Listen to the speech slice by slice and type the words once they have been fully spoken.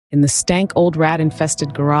In the stank old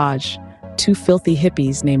rat-infested garage, two filthy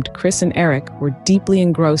hippies named Chris and Eric were deeply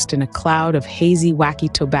engrossed in a cloud of hazy,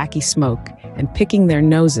 wacky tobacco smoke and picking their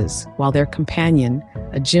noses, while their companion,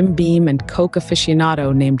 a Jim Beam and Coke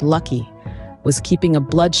aficionado named Lucky, was keeping a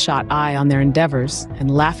bloodshot eye on their endeavors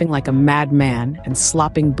and laughing like a madman and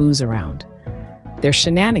slopping booze around. Their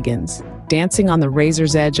shenanigans, dancing on the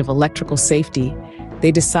razor's edge of electrical safety,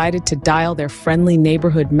 they decided to dial their friendly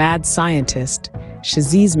neighborhood mad scientist,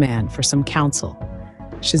 Shaziz Man, for some counsel.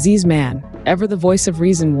 Shaziz Man, ever the voice of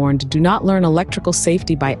reason, warned, "Do not learn electrical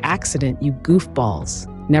safety by accident, you goofballs."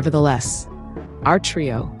 Nevertheless, our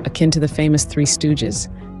trio, akin to the famous Three Stooges,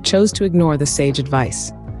 chose to ignore the sage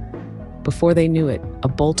advice. Before they knew it, a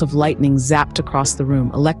bolt of lightning zapped across the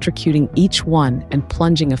room, electrocuting each one and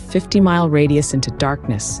plunging a 50-mile radius into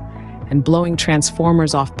darkness, and blowing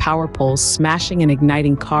transformers off power poles, smashing and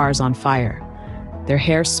igniting cars on fire. Their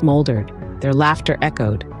hair smoldered, their laughter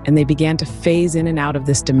echoed, and they began to phase in and out of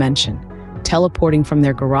this dimension, teleporting from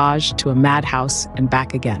their garage to a madhouse and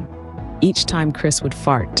back again. Each time Chris would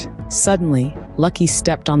fart, suddenly, Lucky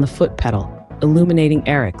stepped on the foot pedal, illuminating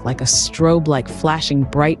Eric like a strobe light flashing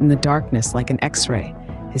bright in the darkness like an X-ray,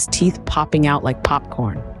 his teeth popping out like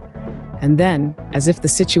popcorn. And then, as if the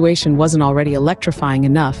situation wasn't already electrifying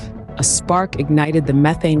enough, a spark ignited the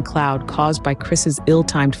methane cloud caused by Chris's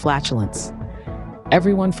ill-timed flatulence.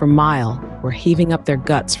 Everyone for a mile were heaving up their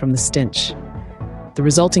guts from the stench. The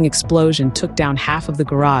resulting explosion took down half of the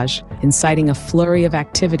garage, inciting a flurry of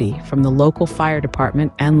activity from the local fire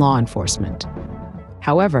department and law enforcement.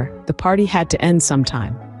 However, the party had to end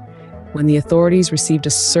sometime. When the authorities received a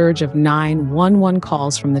surge of 911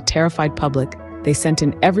 calls from the terrified public, they sent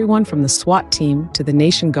in everyone from the SWAT team to the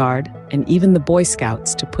Nation Guard and even the Boy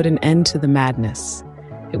Scouts to put an end to the madness.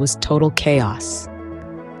 It was total chaos.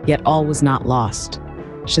 Yet all was not lost.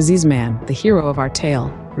 Shaziz Man, the hero of our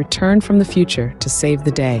tale, returned from the future to save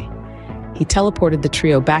the day. He teleported the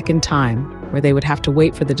trio back in time, where they would have to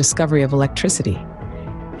wait for the discovery of electricity,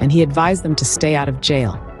 and he advised them to stay out of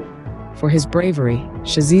jail. For his bravery,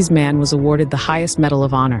 Shaziz Man was awarded the highest Medal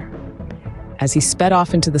of Honor. As he sped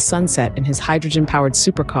off into the sunset in his hydrogen-powered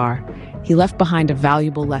supercar, he left behind a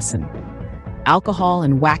valuable lesson. Alcohol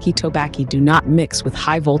and wacky tobacco do not mix with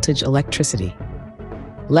high-voltage electricity.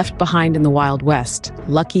 Left behind in the Wild West,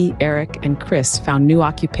 Lucky, Eric, and Chris found new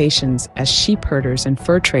occupations as sheep herders and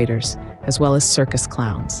fur traders, as well as circus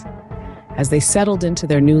clowns. As they settled into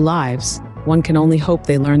their new lives, one can only hope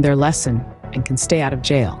they learned their lesson and can stay out of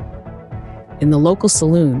jail. In the local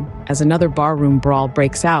saloon, as another barroom brawl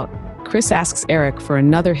breaks out, Chris asks Eric for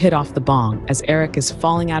another hit off the bong as Eric is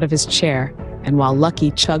falling out of his chair and while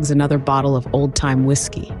Lucky chugs another bottle of old-time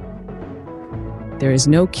whiskey. There is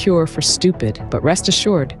no cure for stupid, but rest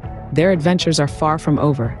assured, their adventures are far from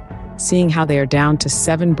over, seeing how they are down to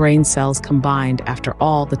 7 brain cells combined after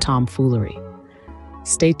all the tomfoolery.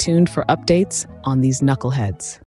 Stay tuned for updates on these knuckleheads.